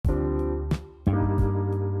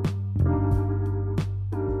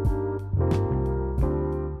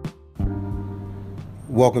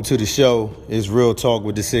Welcome to the show. It's Real Talk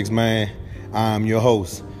with the Sixth Man. I'm your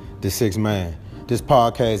host, the Sixth Man. This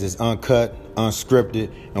podcast is uncut,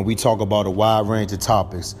 unscripted, and we talk about a wide range of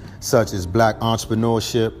topics such as black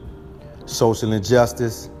entrepreneurship, social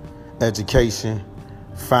injustice, education,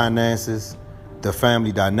 finances, the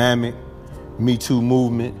family dynamic, Me Too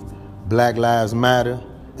movement, Black Lives Matter,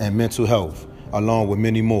 and mental health, along with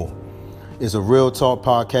many more. It's a Real Talk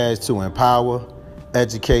podcast to empower,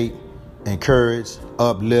 educate, encourage,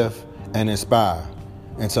 uplift, and inspire,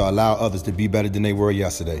 and to allow others to be better than they were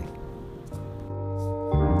yesterday.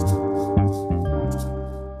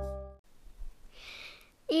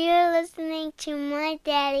 You're listening to My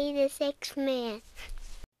Daddy, the Sixth Man.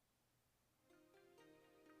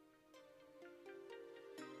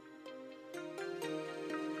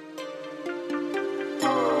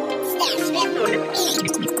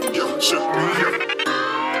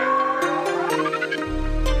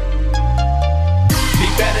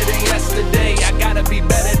 Yesterday, I gotta be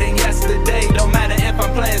better than yesterday. Don't matter if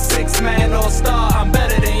I'm playing six man or star, I'm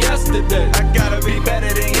better than yesterday. I gotta be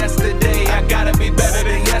better than yesterday. I gotta be better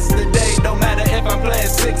than yesterday. Don't matter if I'm playing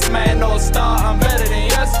six man or star, I'm better than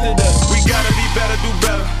yesterday. We gotta be better, do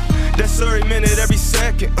better. That's every minute, every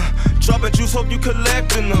second. Dropping juice, hope you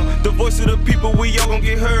collecting them. The voice of the people, we all gon'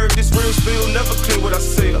 get heard. This real spill, never clear what I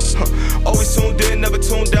say. Always tuned in, never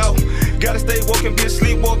tuned out. Gotta stay woke and be a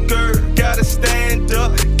sleepwalker. Gotta stand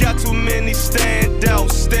up, got too many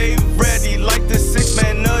standouts. Stay ready like the sixth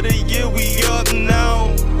man of the year. We up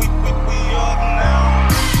now. We up now.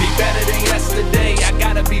 Be better than yesterday. I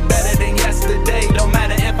gotta be better than yesterday. Don't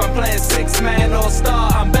matter if I'm playing six man or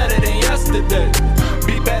star, I'm better than yesterday.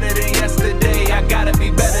 Be better than yesterday. I gotta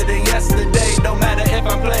be better than yesterday. Don't matter if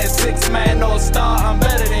I'm playing six man or star, I'm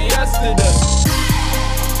better than yesterday.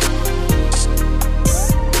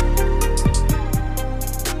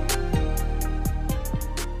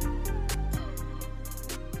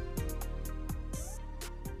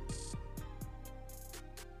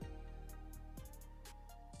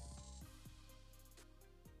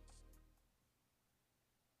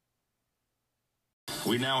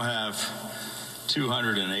 We now have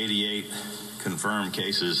 288 confirmed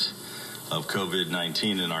cases of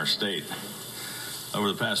COVID-19 in our state.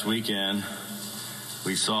 Over the past weekend,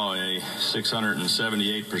 we saw a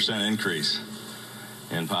 678% increase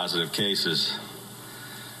in positive cases.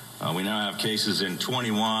 We now have cases in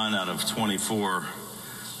 21 out of 24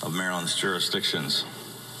 of Maryland's jurisdictions.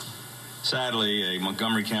 Sadly, a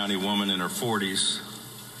Montgomery County woman in her 40s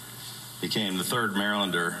became the third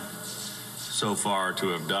Marylander so far to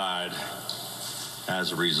have died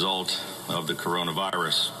as a result of the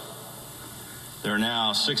coronavirus. There are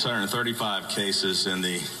now 635 cases in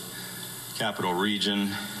the capital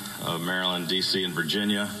region of Maryland, D.C., and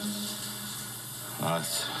Virginia,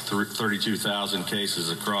 32,000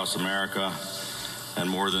 cases across America, and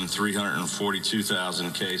more than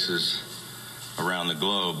 342,000 cases around the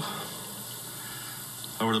globe.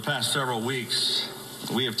 Over the past several weeks,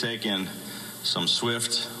 we have taken some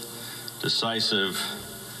swift, decisive,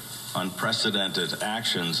 unprecedented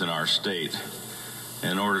actions in our state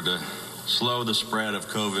in order to slow the spread of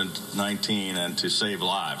COVID-19 and to save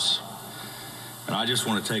lives. And I just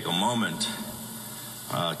want to take a moment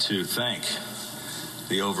to thank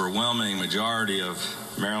the overwhelming majority of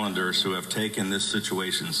Marylanders who have taken this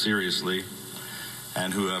situation seriously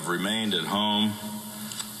and who have remained at home,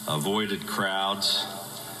 avoided crowds,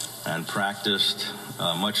 and practiced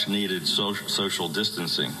much needed social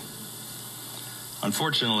distancing.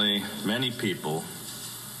 Unfortunately, many people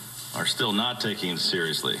are still not taking it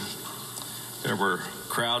seriously. There were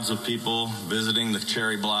crowds of people visiting the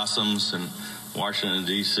cherry blossoms in Washington,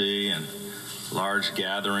 D.C., and large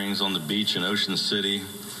gatherings on the beach in Ocean City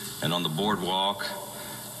and on the boardwalk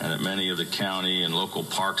and at many of the county and local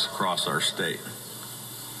parks across our state.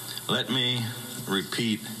 Let me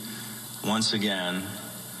repeat once again,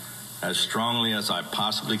 as strongly as I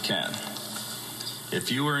possibly can, if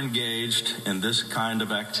you are engaged in this kind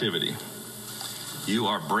of activity, you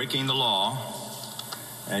are breaking the law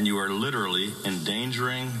and you are literally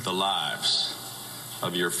endangering the lives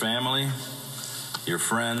of your family, your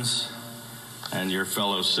friends, and your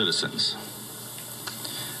fellow citizens.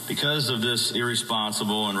 Because of this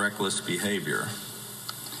irresponsible and reckless behavior,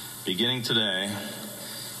 beginning today,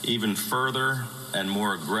 even further and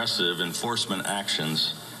more aggressive enforcement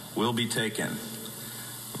actions will be taken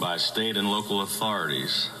by state and local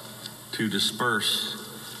authorities to disperse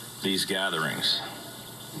these gatherings.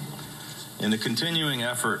 In the continuing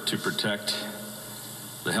effort to protect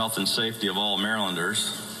the health and safety of all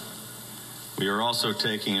Marylanders, we are also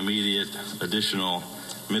taking immediate additional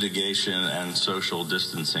mitigation and social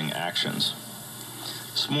distancing actions.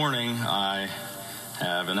 This morning, I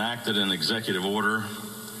have enacted an executive order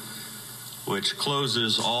which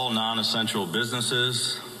closes all non-essential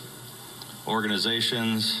businesses,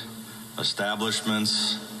 organizations,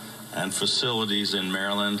 establishments, and facilities in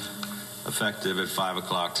Maryland effective at 5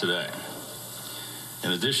 o'clock today.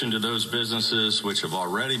 In addition to those businesses which have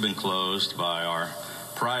already been closed by our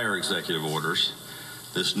prior executive orders,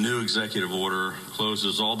 this new executive order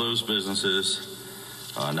closes all those businesses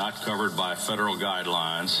not covered by federal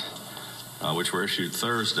guidelines, which were issued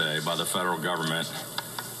Thursday by the federal government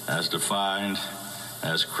as defined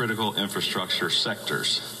as critical infrastructure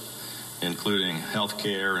sectors, including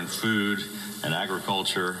healthcare and food and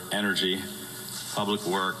agriculture, energy, public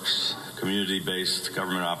works, community-based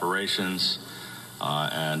government operations,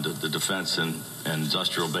 and the defense and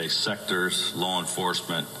industrial-based sectors, law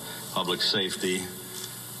enforcement, public safety,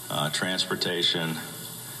 transportation,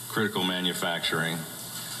 critical manufacturing,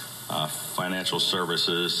 financial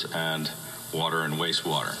services, and water and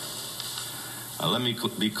wastewater. Let me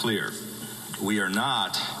be clear. We are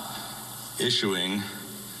not issuing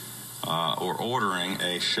or ordering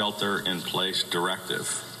a shelter-in-place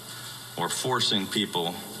directive or forcing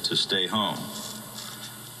people to stay home.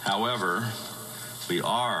 However, we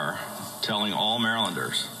are telling all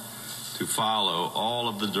Marylanders to follow all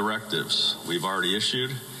of the directives we've already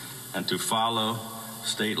issued and to follow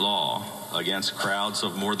state law against crowds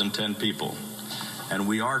of more than 10 people. And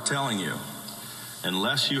we are telling you,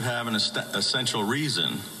 unless you have an essential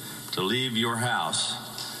reason to leave your house,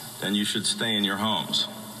 then you should stay in your homes.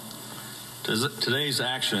 Today's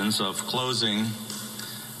actions of closing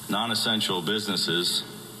non-essential businesses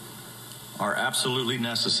are absolutely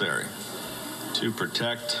necessary to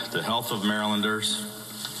protect the health of Marylanders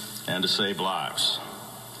and to save lives.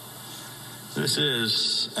 This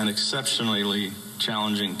is an exceptionally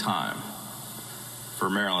challenging time for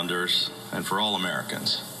Marylanders and for all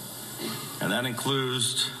Americans. And that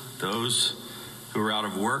includes those who are out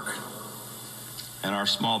of work and our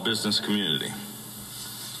small business community.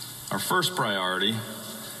 Our first priority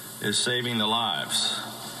is saving the lives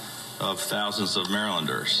of thousands of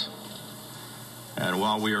Marylanders. And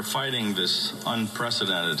while we are fighting this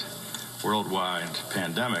unprecedented worldwide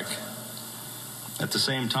pandemic, at the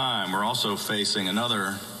same time, we're also facing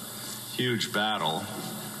another huge battle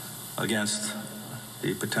against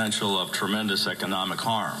the potential of tremendous economic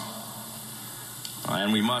harm.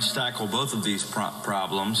 And we must tackle both of these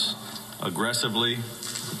problems aggressively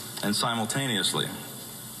and simultaneously.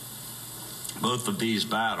 Both of these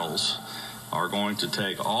battles are going to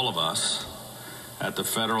take all of us at the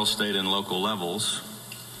federal, state, and local levels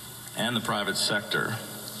and the private sector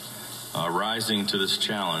rising to this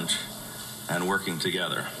challenge and working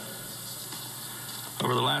together.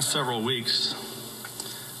 Over the last several weeks,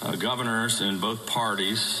 governors in both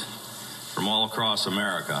parties from all across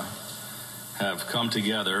America have come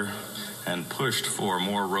together and pushed for a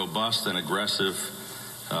more robust and aggressive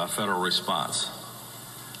federal response.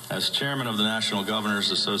 As chairman of the National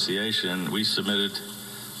Governors Association, we submitted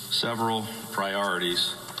several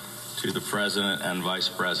priorities to the President and Vice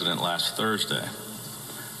President last Thursday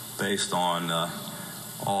based on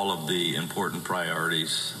all of the important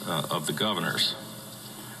priorities of the governors.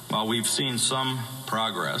 While we've seen some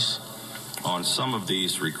progress on some of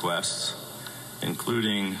these requests,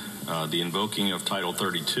 including the invoking of Title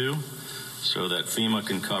 32 so that FEMA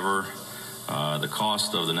can cover the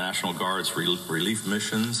cost of the National Guard's relief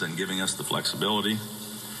missions and giving us the flexibility,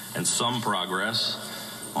 and some progress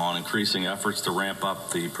on increasing efforts to ramp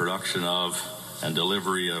up the production of and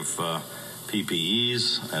delivery of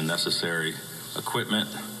PPEs and necessary equipment,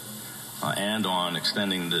 and on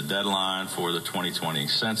extending the deadline for the 2020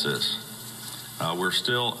 census. We're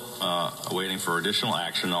still waiting for additional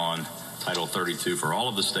action on Title 32 for all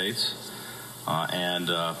of the states, and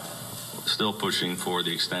still pushing for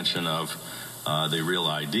the extension of the Real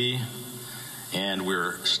ID. And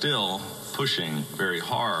we're still pushing very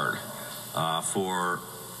hard for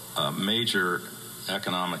major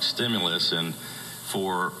economic stimulus and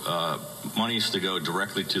for monies to go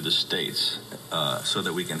directly to the states so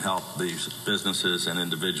that we can help these businesses and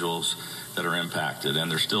individuals that are impacted. And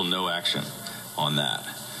there's still no action on that.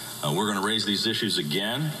 We're going to raise these issues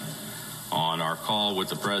again on our call with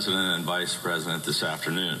the President and Vice President this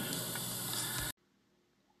afternoon.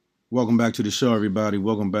 Welcome back to the show, everybody.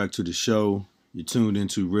 Welcome back to the show. You're tuned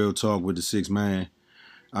into Real Talk with the Sixth Man.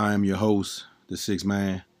 I am your host, the Sixth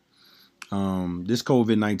Man. This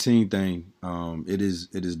COVID-19 thing,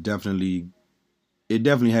 it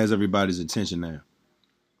definitely has everybody's attention now.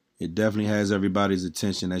 It definitely has everybody's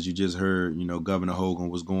attention. As you just heard, Governor Hogan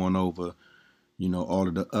was going over, all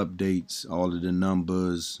of the updates, all of the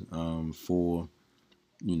numbers for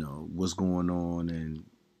what's going on and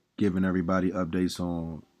giving everybody updates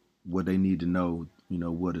on what they need to know,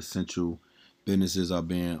 what essential businesses are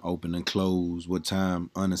being opened and closed, what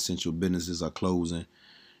time unessential businesses are closing.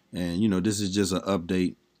 And, this is just an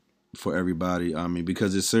update for everybody. I mean,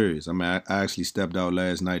 because it's serious. I mean, I actually stepped out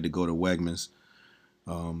last night to go to Wegmans.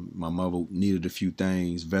 My mother needed a few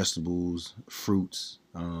things, vegetables, fruits,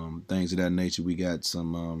 things of that nature. We got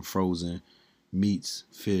some frozen meats,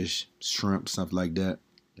 fish, shrimp, stuff like that.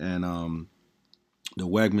 And the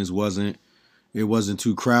Wegmans wasn't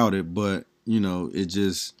too crowded, but it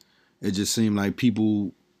just seemed like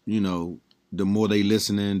people, the more they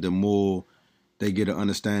listening, the more they get an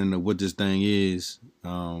understanding of what this thing is.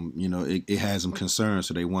 It has them concerned,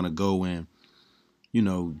 so they want to go and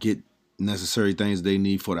get necessary things they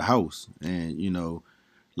need for the house. And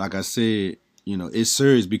like I said, it's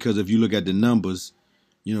serious, because if you look at the numbers,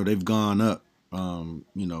 they've gone up.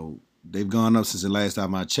 They've gone up since the last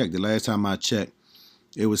time I checked. The last time I checked,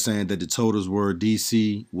 it was saying that the totals were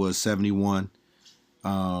DC was 71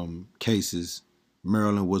 cases,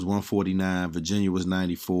 Maryland was 149, Virginia was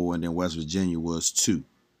 94, and then West Virginia was 2.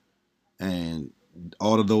 And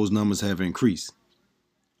all of those numbers have increased.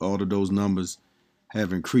 All of those numbers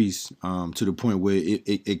have increased to the point where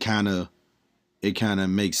it kind of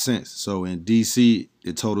makes sense. So in DC,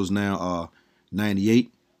 the totals now are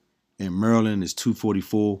 98. In Maryland is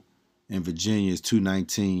 244. In Virginia is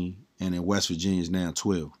 219. And in West Virginia is now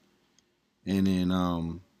 12. And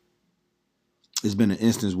then it's been an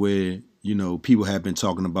instance where, people have been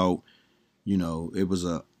talking about, it was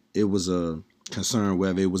a concern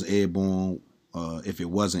whether it was airborne, if it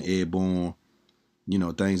wasn't airborne,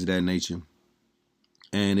 things of that nature.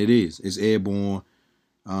 And it's airborne.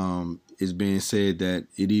 It's being said that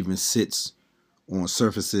it even sits on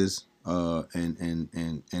surfaces and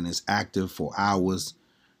it's active for hours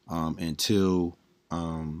until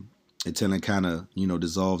it kind of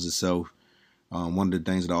dissolves itself. One of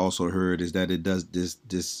the things that I also heard is that it does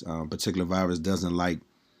this particular virus doesn't like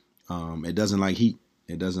heat.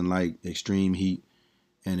 It doesn't like extreme heat,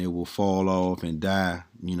 and it will fall off and die,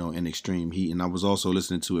 in extreme heat. And I was also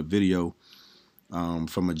listening to a video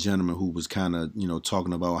from a gentleman who was kind of,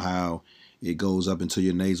 talking about how it goes up into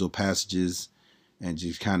your nasal passages and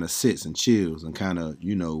just kind of sits and chills and kind of,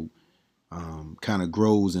 kind of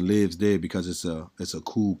grows and lives there because it's a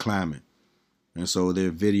cool climate. And so there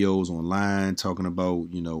are videos online talking about,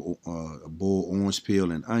 boil orange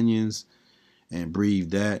peel and onions and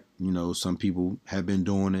breathe that. Some people have been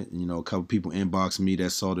doing it. A couple people inboxed me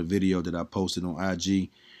that saw the video that I posted on IG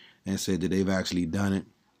and said that they've actually done it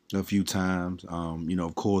a few times.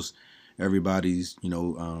 Of course, everybody's,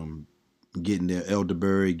 getting their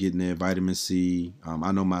elderberry, getting their vitamin C.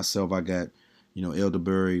 I know myself, I got,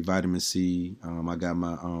 elderberry, vitamin C. I got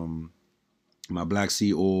my black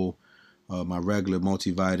seed oil, my regular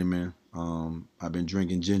multivitamin. I've been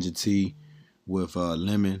drinking ginger tea with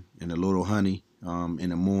lemon and a little honey in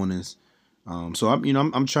the mornings. So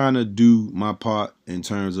I'm trying to do my part in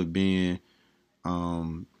terms of being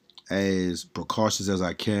as precautious as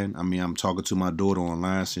I can. I mean, I'm talking to my daughter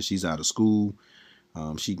online since she's out of school.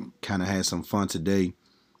 She kind of had some fun today.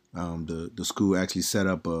 The school actually set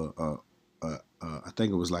up I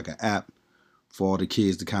think it was like an app for all the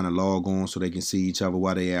kids to kind of log on so they can see each other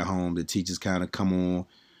while they're at home. The teachers kind of come on,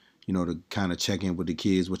 to kind of check in with the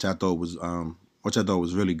kids, which I thought was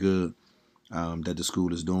really good that the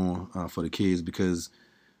school is doing for the kids, because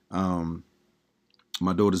my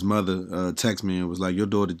daughter's mother texted me and was like, "Your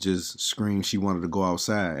daughter just screamed she wanted to go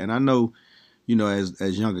outside." And I know,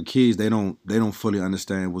 as younger kids, they don't fully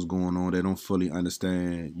understand what's going on. They don't fully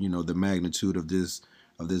understand, the magnitude of this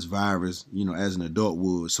virus, as an adult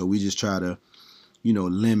would. So we just try to,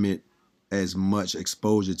 limit as much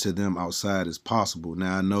exposure to them outside as possible.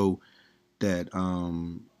 Now I know that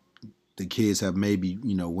the kids have maybe,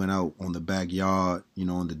 went out on the backyard,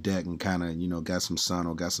 on the deck and kind of, got some sun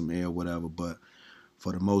or got some air or whatever. But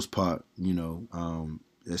for the most part,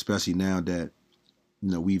 especially now that,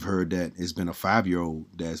 we've heard that it's been a 5-year-old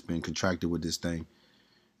that's been contracted with this thing.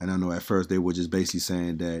 And I know at first they were just basically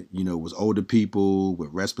saying that, it was older people with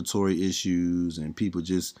respiratory issues and people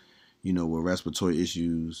just, with respiratory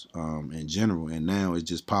issues in general. And now it's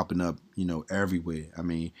just popping up, everywhere. I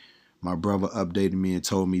mean, my brother updated me and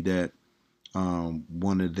told me that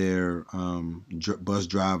one of their bus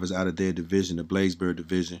drivers out of their division, the Bladesburg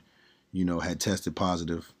division, had tested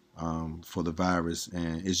positive for the virus.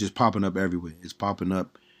 And it's just popping up everywhere. It's popping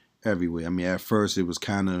up everywhere. I mean, at first it was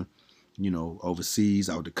kind of, overseas,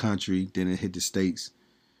 out the country. Then it hit the States.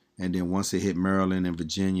 And then once it hit Maryland and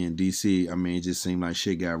Virginia and DC, I mean, it just seemed like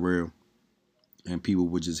shit got real. And people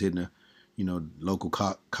were just hitting local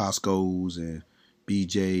Costco's and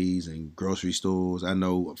BJ's and grocery stores. I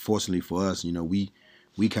know, fortunately for us, we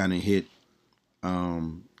kind of hit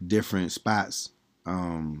different spots,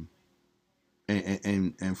 and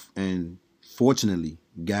fortunately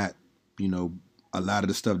got a lot of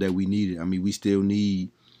the stuff that we needed. I mean, we still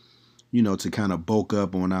need to kind of bulk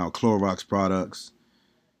up on our Clorox products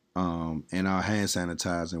and our hand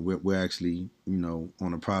sanitizer. We're actually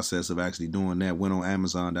on the process of actually doing that. Went on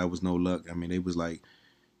Amazon. That was no luck. I mean, it was like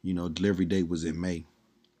delivery date was in May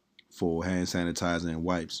for hand sanitizer and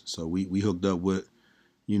wipes. So we hooked up with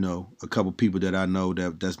a couple people that I know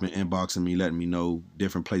that's been inboxing me, letting me know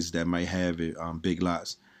different places that might have it. Big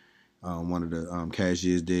Lots. One of the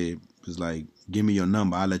cashiers there was like, "Give me your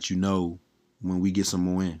number. I'll let you know when we get some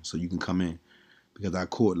more in, so you can come in." Because I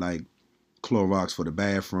caught like Clorox for the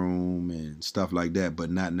bathroom and stuff like that, but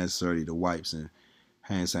not necessarily the wipes and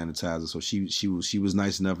hand sanitizer. So she was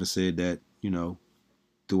nice enough and said that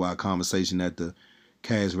through our conversation at the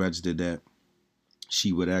cash register that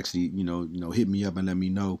she would actually hit me up and let me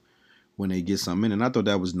know when they get something in. And I thought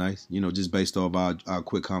that was nice, just based off our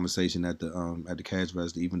quick conversation at the cash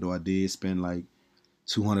register. Even though I did spend like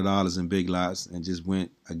 $200 in Big Lots and just went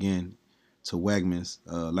again to Wegmans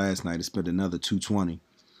last night and spent another $220,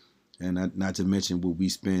 and not to mention what we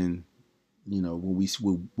spend,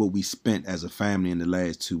 what we spent as a family in the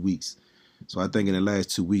last 2 weeks. So I think in the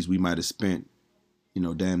last 2 weeks we might have spent,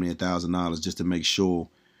 damn near $1,000 just to make sure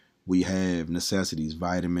we have necessities,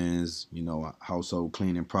 vitamins, household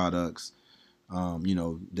cleaning products,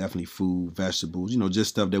 definitely food, vegetables, just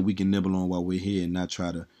stuff that we can nibble on while we're here and not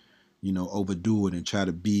try to, overdo it and try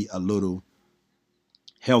to be a little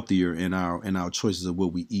healthier in our choices of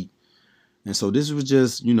what we eat. And so this was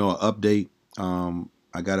just, an update.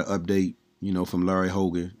 I got an update, from Larry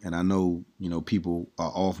Hogan, and I know, people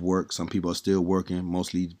are off work. Some people are still working.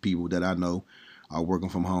 Mostly people that I know are working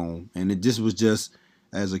from home. And this was just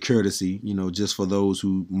as a courtesy, just for those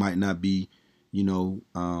who might not be,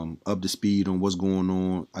 up to speed on what's going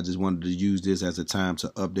on. I just wanted to use this as a time to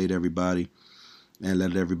update everybody and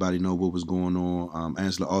let everybody know what was going on.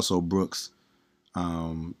 Angela also Brooks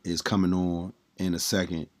is coming on in a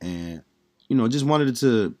second, and just wanted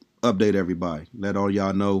to update everybody, let all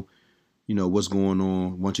y'all know, what's going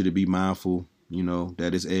on. Want you to be mindful,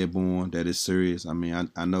 that it's airborne, that it's serious. I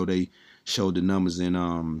mean, I know they showed the numbers in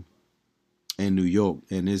New York,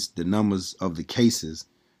 and it's the numbers of the cases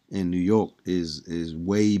in New York is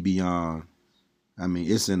way beyond. I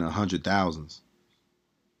mean, it's in the 100,000s.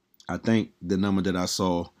 I think the number that I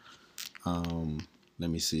saw, let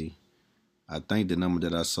me see. I think the number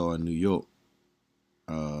that I saw in New York,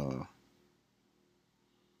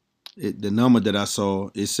 the number that I saw,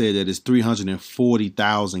 it said that it's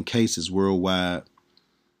 340,000 cases worldwide,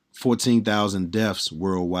 14,000 deaths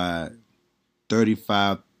worldwide,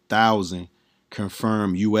 35,000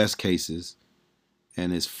 confirmed U.S. cases,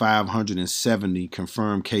 and it's 570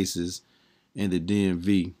 confirmed cases in the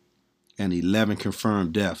DMV, and 11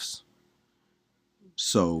 confirmed deaths.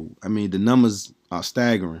 So, I mean, the numbers are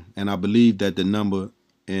staggering, and I believe that the number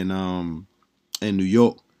in New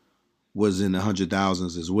York was in the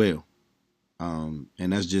 100,000s as well, and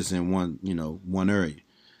that's just in one area.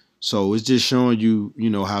 So it's just showing you,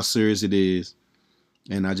 how serious it is,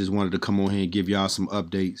 and I just wanted to come on here and give y'all some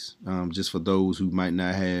updates, just for those who might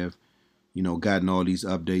not have, gotten all these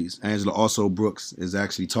updates. Angela also Brooks is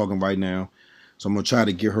actually talking right now, so I'm gonna try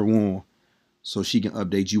to get her on so she can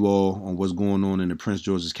update you all on what's going on in the Prince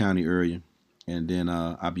George's County area, and then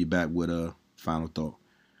I'll be back with a final thought.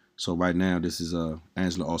 So right now, this is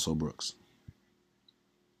Angela also Brooks.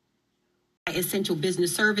 Essential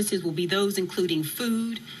business services will be those including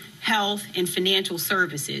food, health, and financial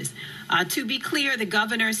services. To be clear, the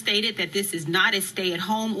governor stated that this is not a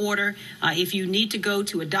stay-at-home order. If you need to go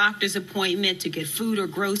to a doctor's appointment to get food or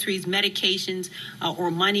groceries, medications,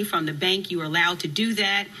 or money from the bank, you are allowed to do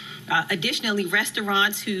that. Additionally,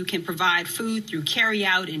 restaurants who can provide food through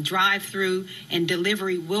carry-out and drive-through and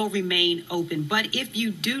delivery will remain open. But if you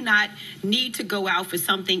do not need to go out for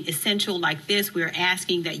something essential like this, we're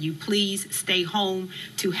asking that you please stay home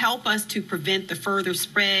to help us to prevent the further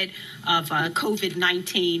spread of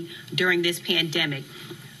COVID-19 during this pandemic.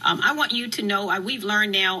 I want you to know we've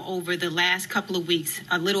learned now over the last couple of weeks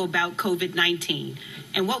a little about COVID-19.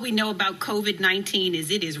 And what we know about COVID-19 is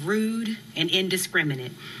it is rude and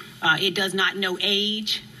indiscriminate. It does not know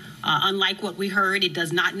age. Unlike what we heard, it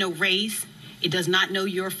does not know race. It does not know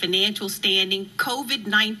your financial standing.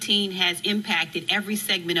 COVID-19 has impacted every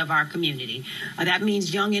segment of our community. That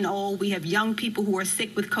means young and old. We have young people who are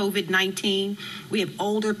sick with COVID-19. We have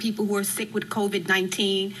older people who are sick with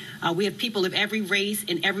COVID-19. We have people of every race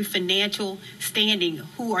and every financial standing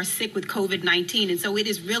who are sick with COVID-19. And so it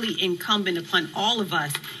is really incumbent upon all of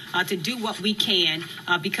us to do what we can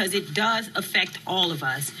because it does affect all of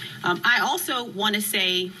us. I also want to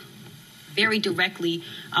say very directly,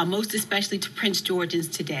 most especially to Prince Georgians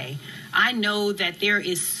today. I know that there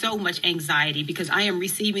is so much anxiety because I am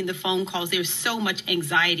receiving the phone calls. There's so much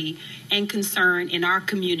anxiety and concern in our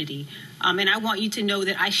community. And I want you to know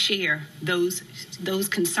that I share those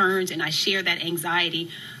concerns and I share that anxiety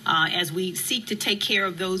as we seek to take care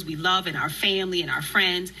of those we love and our family and our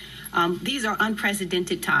friends. These are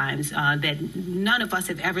unprecedented times that none of us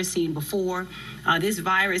have ever seen before. This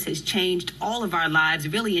virus has changed all of our lives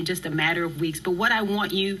really in just a matter of weeks. But what I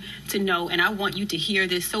want you to know, and I want you to hear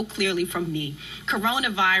this so clearly from me,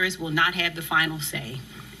 coronavirus will not have the final say.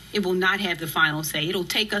 It will not have the final say. It'll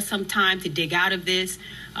take us some time to dig out of this,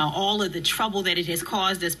 all of the trouble that it has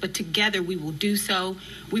caused us, but together we will do so.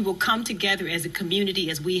 We will come together as a community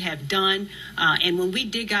as we have done. And when we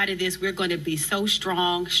dig out of this, we're going to be so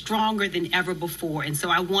strong, stronger than ever before. And so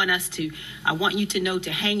I want you to know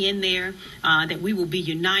to hang in there, that we will be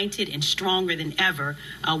united and stronger than ever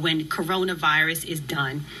when coronavirus is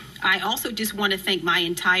done. I also just want to thank my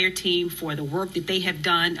entire team for the work that they have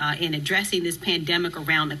done in addressing this pandemic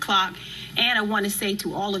around the clock. And I want to say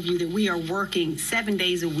to all of you that we are working 7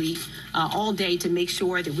 days a week, all day to make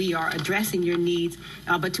sure that we are addressing your needs,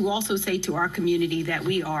 but to also say to our community that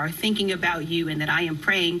we are thinking about you and that I am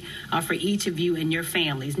praying for each of you and your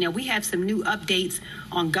families. Now, we have some new updates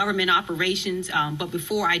on government operations, but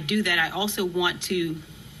before I do that, I also want to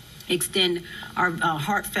extend our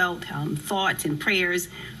heartfelt thoughts and prayers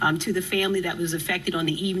to the family that was affected on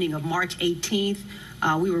the evening of March 18th.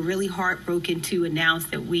 We were really heartbroken to announce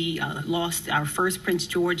that we lost our first Prince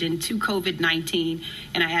Georgian to COVID-19,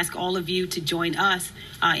 and I ask all of you to join us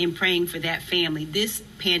in praying for that family. This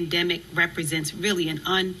pandemic represents really an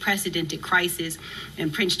unprecedented crisis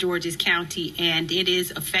in Prince George's County, and it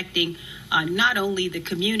is affecting not only the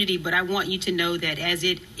community, but I want you to know that as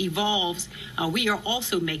it evolves, we are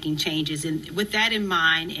also making changes. And with that in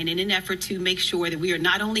mind, and in an effort to make sure that we are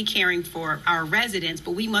not only caring for our residents,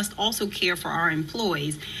 but we must also care for our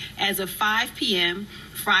employees, as of 5 p.m.,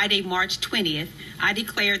 Friday, March 20th, I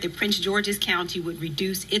declared that Prince George's County would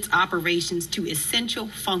reduce its operations to essential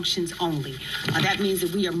functions only. That means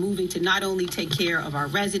that we are moving to not only take care of our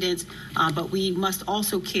residents, but we must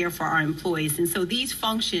also care for our employees. And so these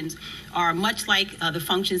functions are much like the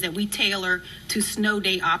functions that we tailor to snow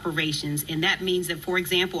day operations. And that means that, for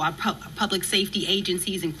example, our public safety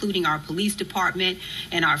agencies, including our police department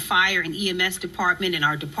and our fire and EMS department and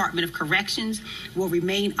our Department of Corrections, will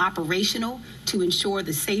remain operational to ensure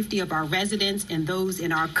the safety of our residents and those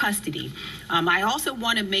in our custody. I also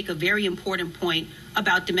want to make a very important point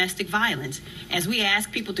about domestic violence. As we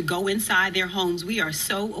ask people to go inside their homes, we are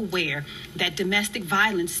so aware that domestic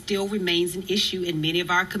violence still remains an issue in many of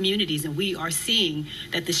our communities, and we are seeing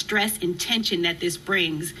that the stress and tension that this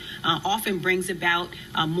brings often brings about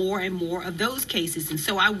more and more of those cases. And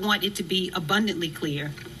so I want it to be abundantly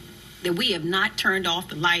clear that we have not turned off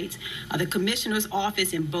the lights. The commissioner's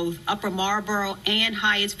office in both Upper Marlboro and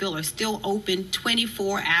Hyattsville are still open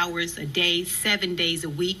 24 hours a day, 7 days a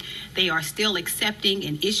week. They are still accepting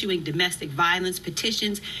and issuing domestic violence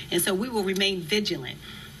petitions, and so we will remain vigilant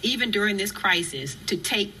even during this crisis, to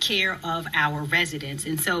take care of our residents.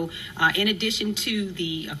 And so in addition to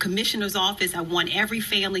the commissioner's office, I want every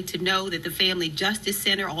family to know that the Family Justice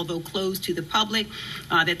Center, although closed to the public,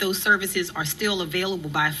 that those services are still available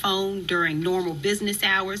by phone during normal business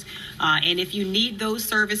hours. And if you need those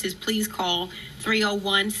services, please call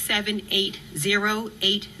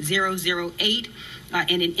 301-780-8008.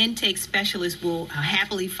 And an intake specialist will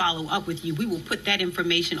happily follow up with you. We will put that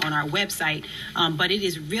information on our website, but it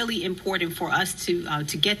is really important for us to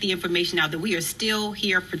get the information out that we are still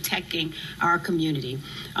here protecting our community.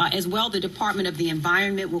 As well, the Department of the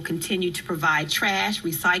Environment will continue to provide trash,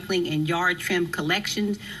 recycling, and yard trim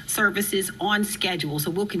collection services on schedule. So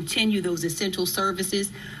we'll continue those essential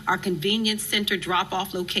services. Our convenience center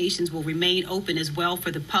drop-off locations will remain open as well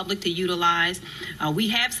for the public to utilize. We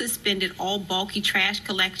have suspended all bulky trash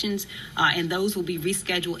collections, and those will be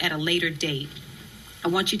rescheduled at a later date. I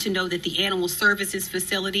want you to know that the Animal Services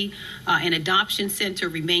Facility and Adoption Center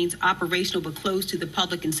remains operational but closed to the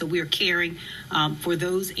public, and so we are caring for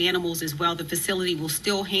those animals as well. The facility will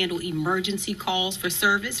still handle emergency calls for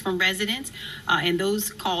service from residents, and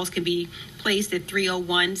those calls can be placed at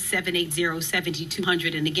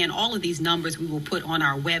 301-780-7200. And again, all of these numbers we will put on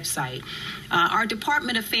our website. Our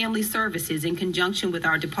Department of Family Services, in conjunction with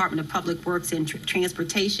our Department of Public Works and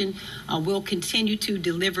Transportation, will continue to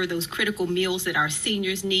deliver those critical meals that our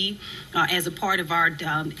seniors need as a part of our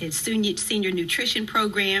senior nutrition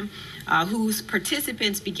program, whose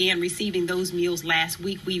participants began receiving those meals last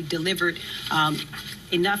week. We've delivered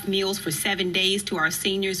enough meals for 7 days to our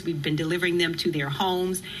seniors. We've been delivering them to their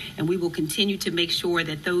homes, and we will continue to make sure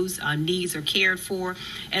that those needs are cared for,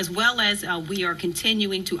 as well as we are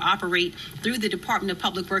continuing to operate through the Department of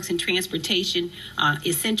Public Works and Transportation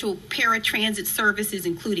essential paratransit services,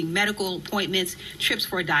 including medical appointments, trips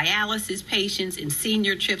for dialysis patients, and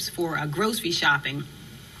senior trips for grocery shopping.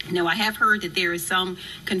 Now, I have heard that there is some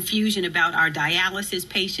confusion about our dialysis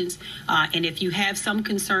patients, and if you have some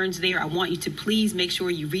concerns there, I want you to please make sure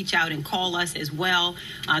you reach out and call us as well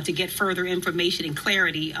to get further information and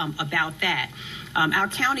clarity about that. Our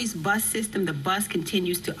county's bus system, the bus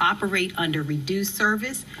continues to operate under reduced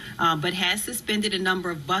service, but has suspended a number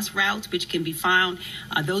of bus routes, which can be found.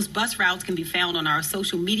 Those bus routes can be found on our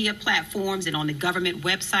social media platforms and on the government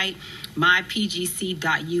website,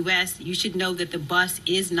 mypgc.us. You should know that the bus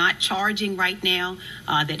is not charging right now,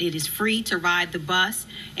 that it is free to ride the bus.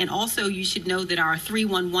 And also you should know that our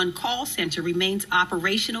 311 call center remains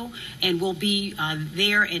operational and will be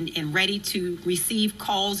there and ready to receive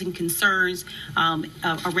calls and concerns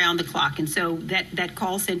around the clock. And so that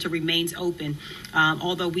call center remains open,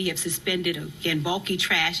 although we have suspended, again, bulky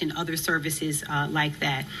trash and other services like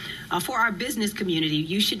that. For our business community,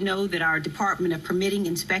 you should know that our Department of Permitting,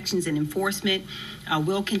 Inspections, and Enforcement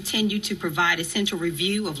will continue to provide essential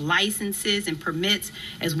review of licenses and permits,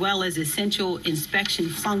 as well as essential inspection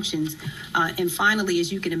functions. And finally,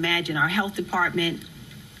 as you can imagine, our health department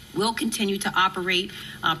will continue to operate,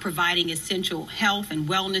 providing essential health and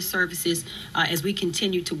wellness services as we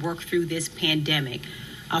continue to work through this pandemic.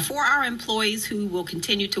 For our employees who will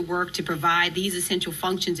continue to work to provide these essential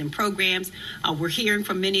functions and programs, we're hearing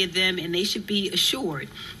from many of them, and they should be assured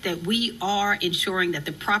that we are ensuring that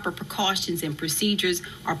the proper precautions and procedures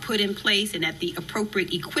are put in place and that the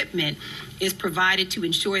appropriate equipment is provided to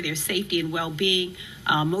ensure their safety and well-being,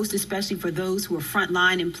 most especially for those who are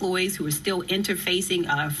frontline employees who are still interfacing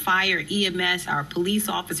fire, EMS, our police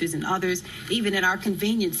officers and others, even at our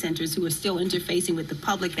convenience centers who are still interfacing with the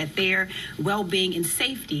public, that their well-being and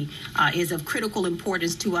safety is of critical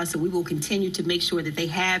importance to us. So we will continue to make sure that they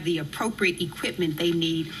have the appropriate equipment they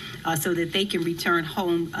need so that they can return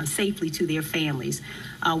home safely to their families.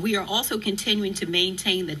 We are also continuing to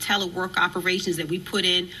maintain the telework operations that we put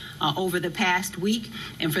in over the past week.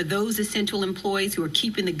 And for those essential employees who are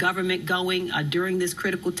keeping the government going during this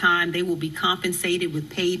critical time, they will be compensated with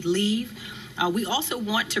paid leave. We also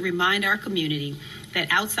want to remind our community that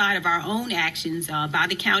outside of our own actions by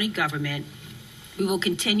the county government, we will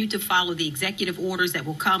continue to follow the executive orders that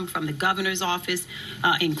will come from the governor's office,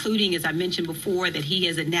 including, as I mentioned before, that he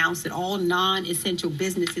has announced that all non-essential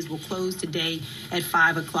businesses will close today at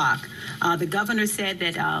 5 o'clock. The governor said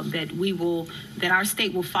that our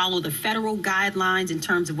state will follow the federal guidelines in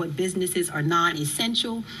terms of what businesses are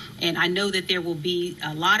non-essential. And I know that there will be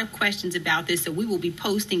a lot of questions about this, so we will be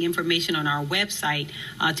posting information on our website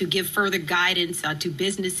to give further guidance to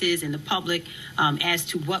businesses and the public as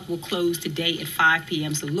to what will close today at 5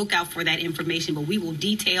 p.m. So look out for that information, but we will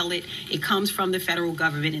detail it. It comes from the federal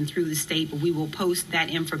government and through the state, but we will post that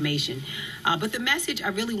information. But the message I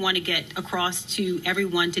really want to get across to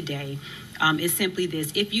everyone today is simply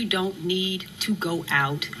this: if you don't need to go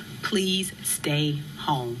out, please stay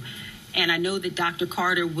home. And I know that Dr.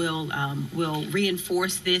 Carter will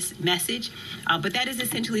reinforce this message, but that is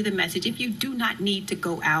essentially the message. If you do not need to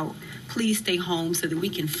go out, please stay home so that we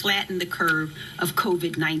can flatten the curve of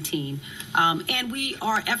COVID-19. And we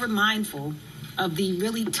are ever mindful of the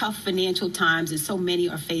really tough financial times that so many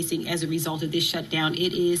are facing as a result of this shutdown.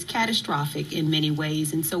 It is catastrophic in many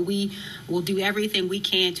ways. And so we will do everything we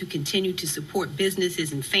can to continue to support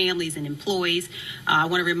businesses and families and employees. I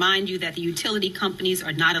want to remind you that the utility companies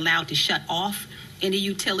are not allowed to shut off any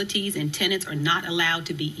utilities, and tenants are not allowed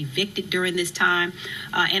to be evicted during this time.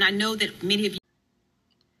 And I know that many of you.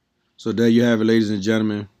 So there you have it, ladies and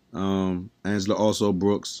gentlemen. Angela also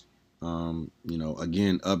Brooks,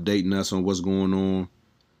 again, updating us on what's going on.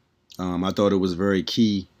 I thought it was very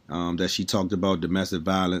key that she talked about domestic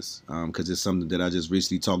violence because it's something that I just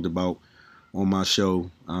recently talked about on my show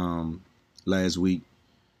last week.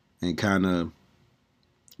 and kind of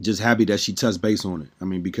just happy that she touched base on it. I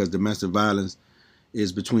mean, because domestic violence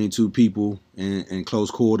is between two people in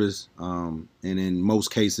close quarters, and in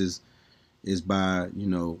most cases is by, you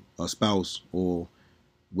know, a spouse or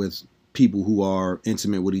with people who are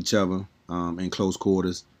intimate with each other in close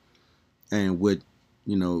quarters, and with,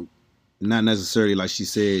 you know, not necessarily, like she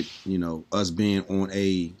said, you know, us being on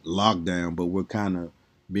a lockdown, but we're kind of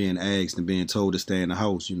being asked and being told to stay in the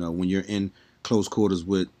house. You know, when you're in close quarters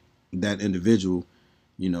with that individual,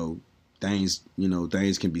 you know, things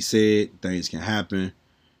can be said, things can happen,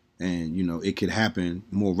 and, you know, it could happen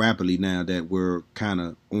more rapidly now that we're kind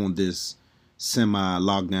of on this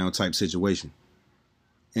semi-lockdown type situation.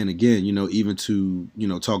 And again, you know, even to, you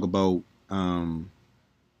know, talk about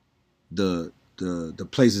the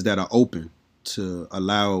places that are open to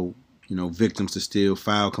allow, you know, victims to still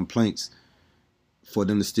file complaints, for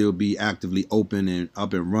them to still be actively open and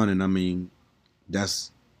up and running. I mean,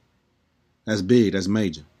 that's big, that's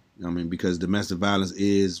major. I mean, because domestic violence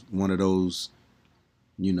is one of those,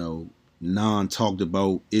 you know, non-talked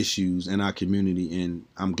about issues in our community, and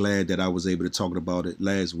I'm glad that I was able to talk about it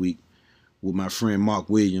last week with my friend Mark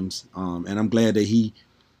Williams, and I'm glad that he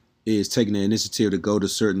is taking the initiative to go to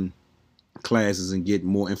certain classes and get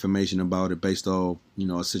more information about it based off, you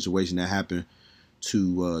know, a situation that happened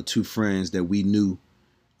to two friends that we knew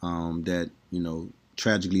that, you know,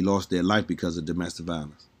 tragically lost their life because of domestic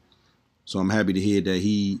violence. So I'm happy to hear that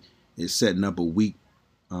he is setting up a week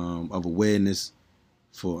of awareness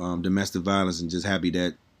for domestic violence, and just happy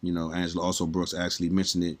that, you know, Angela also Brooks actually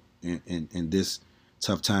mentioned it in this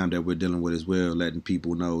tough time that we're dealing with as well, letting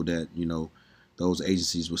people know that, you know, those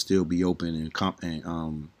agencies will still be open and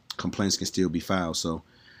complaints can still be filed. So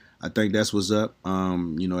I think that's what's up.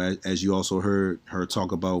 You know, as you also heard her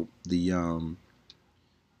talk about the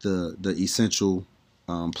essential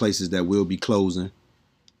places that will be closing,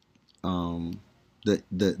 the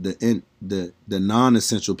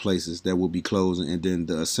non-essential places that will be closing, and then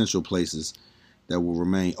the essential places that will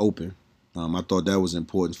remain open. I thought that was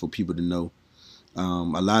important for people to know.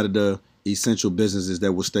 A lot of the essential businesses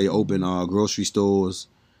that will stay open are grocery stores,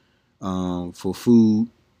 for food.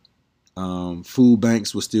 Food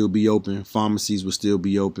banks will still be open. Pharmacies will still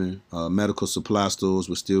be open. Medical supply stores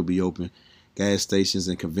will still be open. Gas stations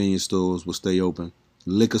and convenience stores will stay open.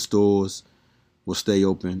 Liquor stores will stay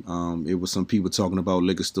open. It was some people talking about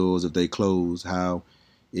liquor stores, if they close, how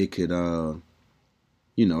it could,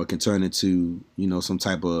 you know, it can turn into, you know, some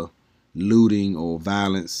type of looting or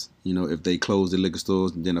violence, you know, if they close the liquor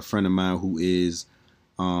stores. And then a friend of mine who is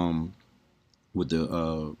with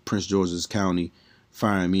the Prince George's County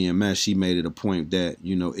Fire and EMS, she made it a point that,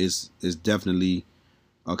 you know, it's definitely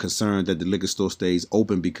a concern that the liquor store stays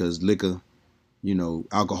open, because liquor, you know,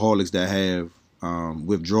 alcoholics that have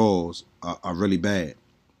withdrawals are really bad,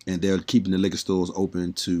 and they're keeping the liquor stores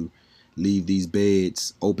open to leave these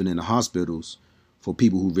beds open in the hospitals for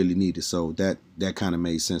people who really need it. So that kind of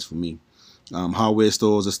made sense for me. Hardware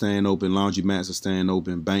stores are staying open, laundromats are staying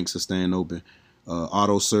open, banks are staying open,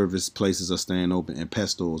 auto service places are staying open, and pet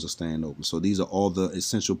stores are staying open. So these are all the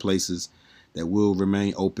essential places that will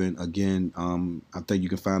remain open. Again, I think you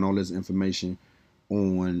can find all this information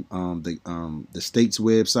on the state's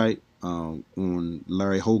website, on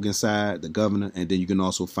Larry Hogan's side, the governor, and then you can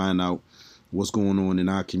also find out what's going on in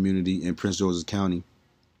our community in Prince George's County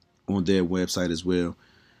on their website as well.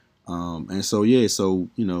 And so, yeah, so,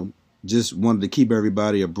 you know, just wanted to keep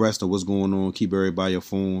everybody abreast of what's going on, keep everybody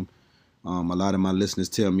informed. A lot of my listeners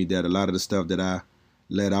tell me that a lot of the stuff that I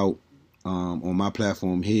let out on my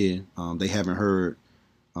platform here, they haven't heard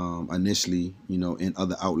initially, you know, in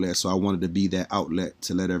other outlets. So I wanted to be that outlet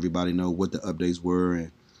to let everybody know what the updates were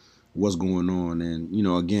and what's going on. And, you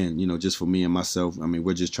know, again, you know, just for me and myself, I mean,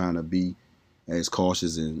 we're just trying to be as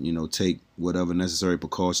cautious and, you know, take whatever necessary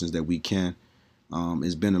precautions that we can.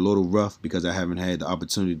 It's been a little rough because I haven't had the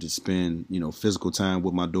opportunity to spend, you know, physical time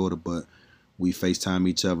with my daughter, but we FaceTime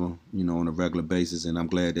each other, you know, on a regular basis. And I'm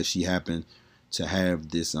glad that she happened to have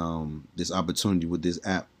this this opportunity with this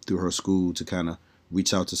app through her school to kind of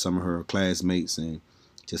reach out to some of her classmates and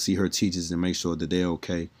to see her teachers and make sure that they're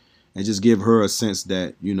okay. And just give her a sense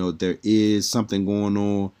that, you know, there is something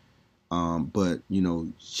going on, but, you know,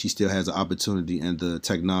 she still has the opportunity and the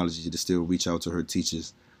technology to still reach out to her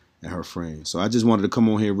teachers and her friends. So I just wanted to come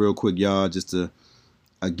on here real quick, y'all, just to,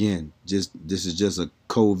 again, this is just a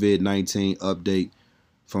COVID-19 update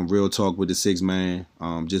from Real Talk with the Six Man.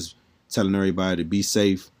 Just telling everybody to be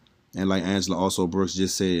safe. And like Angela also Brooks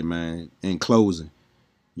just said, man, in closing,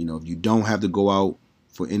 you know, if you don't have to go out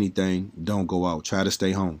for anything, don't go out. Try to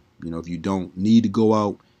stay home. You know, if you don't need to go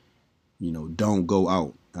out, you know, don't go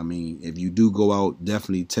out. I mean, if you do go out,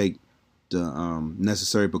 definitely take the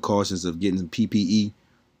necessary precautions of getting PPE,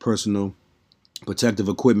 personal protective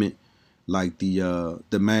equipment, like the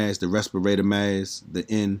mask, the respirator mask, the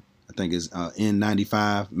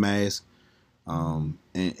N95 mask,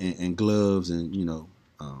 and gloves, and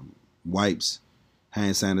wipes,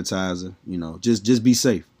 hand sanitizer. Just be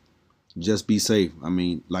safe. Just be safe. I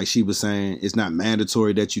mean, like she was saying, it's not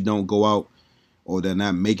mandatory that you don't go out, or they're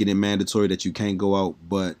not making it mandatory that you can't go out.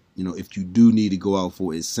 But if you do need to go out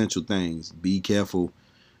for essential things, be careful.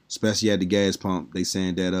 Especially at the gas pump, they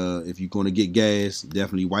saying that if you're going to get gas,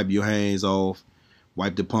 definitely wipe your hands off,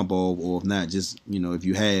 wipe the pump off, or if not, just if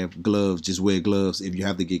you have gloves, just wear gloves. If you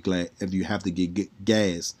have to get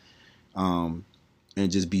gas, and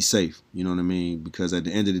just be safe. You know what I mean? Because at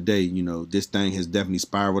the end of the day, this thing has definitely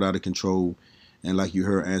spiraled out of control. And like you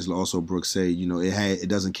heard Angela also Brooks say, it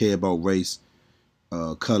doesn't care about race,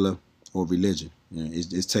 color, or religion.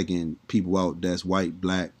 It's taking people out that's white,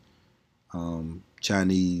 black,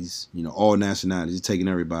 Chinese, all nationalities. It's taking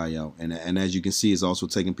everybody out. And as you can see, it's also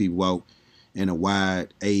taking people out in a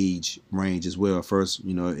wide age range as well. First,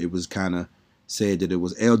 it was kind of said that it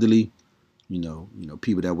was elderly,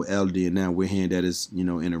 people that were elderly, and now we're hearing that it's,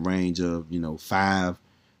 in a range of, 5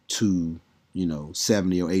 to,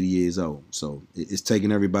 70 or 80 years old. So it's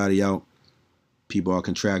taking everybody out. People are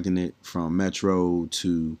contracting it from Metro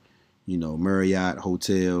to, Marriott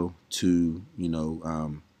Hotel to,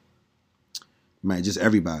 man, just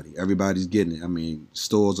everybody. Everybody's getting it. I mean,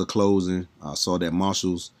 stores are closing. I saw that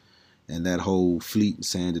Marshalls and that whole fleet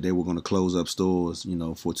saying that they were going to close up stores,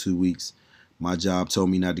 for 2 weeks. My job told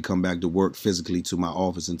me not to come back to work physically to my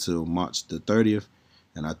office until March the 30th.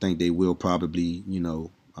 And I think they will probably,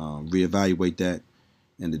 reevaluate that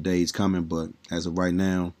in the days coming. But as of right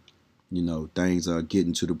now, things are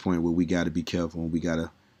getting to the point where we got to be careful, and we got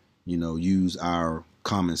to, use our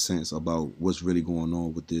common sense about what's really going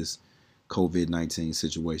on with this COVID-19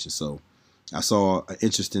 situation. So I saw an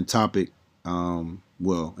interesting topic. I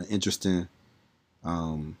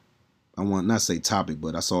want not say topic,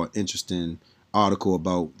 but I saw an interesting article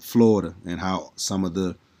about Florida and how some of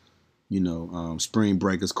the, spring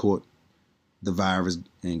breakers caught the virus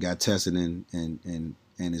and got tested and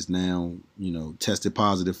is now, tested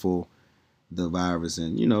positive for the virus.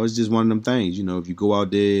 And, it's just one of them things, if you go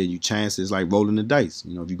out there and you chance it, it's like rolling the dice.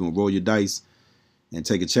 If you're going to roll your dice and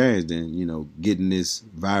take a chance, then, getting this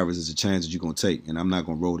virus is a chance that you're going to take. And I'm not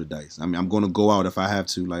going to roll the dice. I mean, I'm going to go out if I have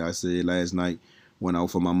to. Like I said last night, went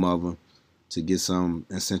out for my mother to get some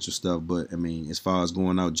essential stuff. But, I mean, as far as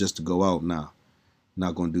going out just to go out, nah,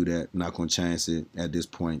 not going to do that. Not going to chance it at this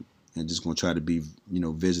point, and just going to try to be,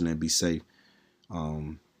 vigilant and be safe,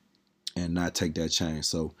 and not take that chance.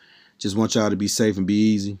 So just want y'all to be safe and be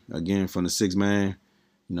easy. Again, from the 6th Man,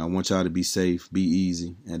 I want y'all to be safe, be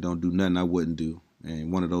easy, and don't do nothing I wouldn't do.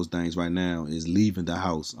 And one of those things right now is leaving the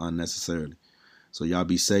house unnecessarily. So y'all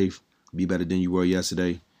be safe, be better than you were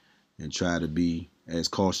yesterday, and try to be as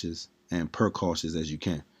cautious and precautious as you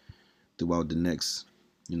can throughout the next,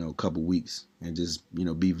 couple weeks. And just,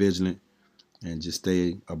 be vigilant and just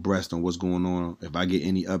stay abreast on what's going on. If I get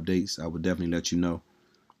any updates, I would definitely let you know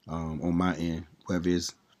on my end, whether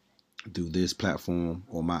it's through this platform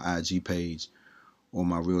or my IG page or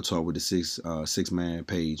my Real Talk with the 6 Man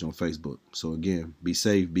page on Facebook. So again, be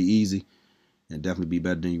safe, be easy, and definitely be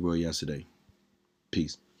better than you were yesterday.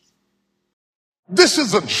 Peace. This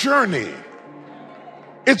is a journey.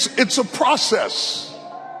 It's a process.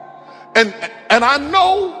 And I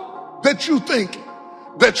know that you think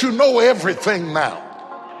that you know everything now.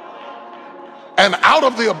 And out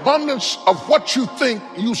of the abundance of what you think,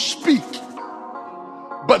 you speak.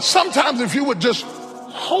 But sometimes if you would just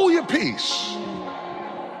hold your peace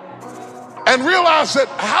and realize that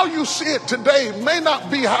how you see it today may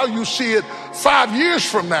not be how you see it 5 years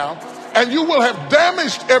from now, and you will have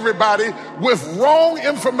damaged everybody with wrong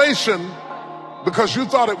information because you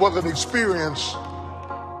thought it was an experience,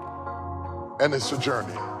 and it's a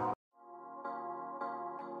journey.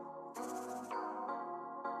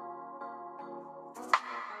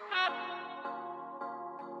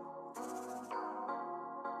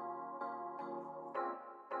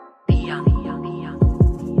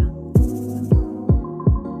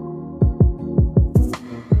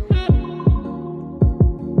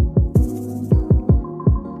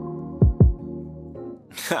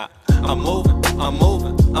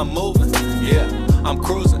 I'm moving, yeah. I'm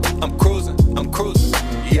cruising,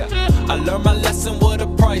 yeah. I learned my lesson, what a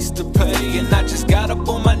price to pay. And I just got up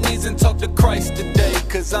on my knees and talked to Christ today.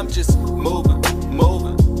 Cause I'm just moving,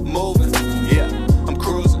 yeah. I'm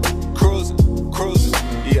cruising,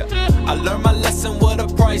 yeah. I learned my lesson, what what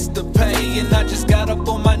a price to pay, and I just got up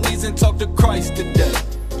on my knees and talked to Christ today.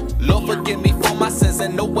 Lord, forgive me for my sins,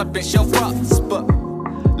 and no weapon shall prosper.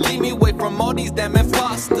 Lead me away from all these damn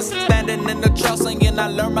imposters. Standing in the trial saying I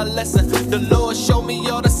learned my lesson. The Lord showed me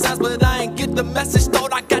all the signs, but I ain't get the message.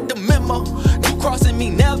 Thought I got the memo. You crossing me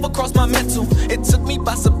never crossed my mental. It took me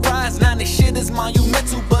by surprise, now this shit is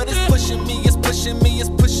monumental. But it's pushing me, it's pushing me, it's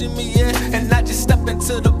pushing me, yeah. And I just step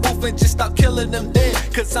into the booth and just start killing them dead.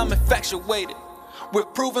 Cause I'm infatuated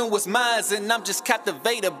with proving what's mine, and I'm just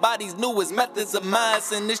captivated by these newest methods of mine.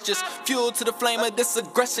 And it's just fuel to the flame of this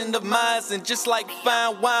aggression of mine. And just like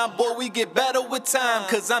fine wine, boy, we get better with time.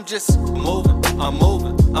 Cause I'm just moving, I'm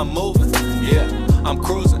moving, I'm moving, yeah. I'm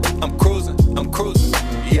cruising, I'm cruising, I'm cruising,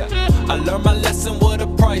 yeah. I learned my lesson, what a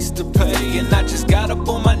price to pay, and I just got up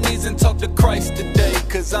on my knees and talked to Christ today.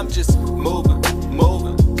 Cause I'm just moving,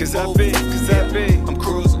 moving, Cause I be, I'm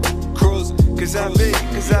cruising, cruising, cause I be.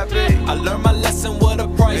 I learned my lesson, what a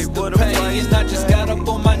price to pay, and I just got up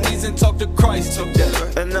on my knees and talked to Christ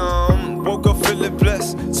today. And woke up feeling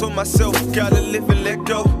blessed. Told myself, gotta live and let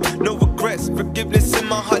go. No regrets, forgiveness in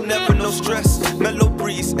my heart, never no stress. Mellow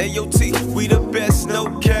breeze, AOT, we the best,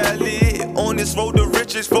 no Cali. On this road to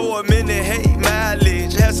riches for a minute, hey,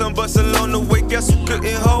 mileage. Had some bus along the way, guess who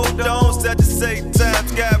couldn't hold on? Sad to say,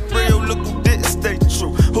 times got real, look who didn't stay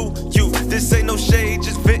true. Who you? This ain't no shade,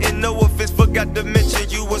 just venting, no offense. Forgot to mention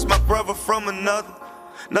you was my brother from another.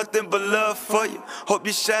 Nothing but love for you. Hope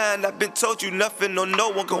you shine. I've been told you nothing or no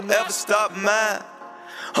one gon' ever stop mine.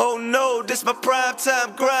 Oh no, this my prime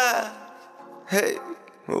time grind. Hey,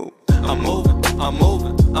 ooh. I'm moving, I'm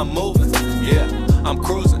moving, I'm moving, yeah. I'm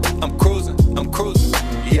cruising, I'm cruising, I'm cruising,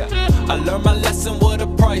 yeah. I learned my lesson, what a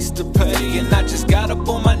price to pay, and I just got up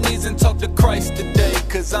on my knees and talked to Christ today.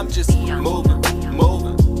 Cause I'm just moving,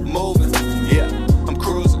 moving, moving, yeah. I'm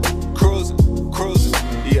cruising, cruising, cruising,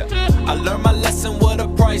 yeah. I learned my lesson, what a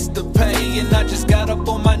price to pay, and I just got up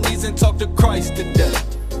on my knees and talked to Christ today.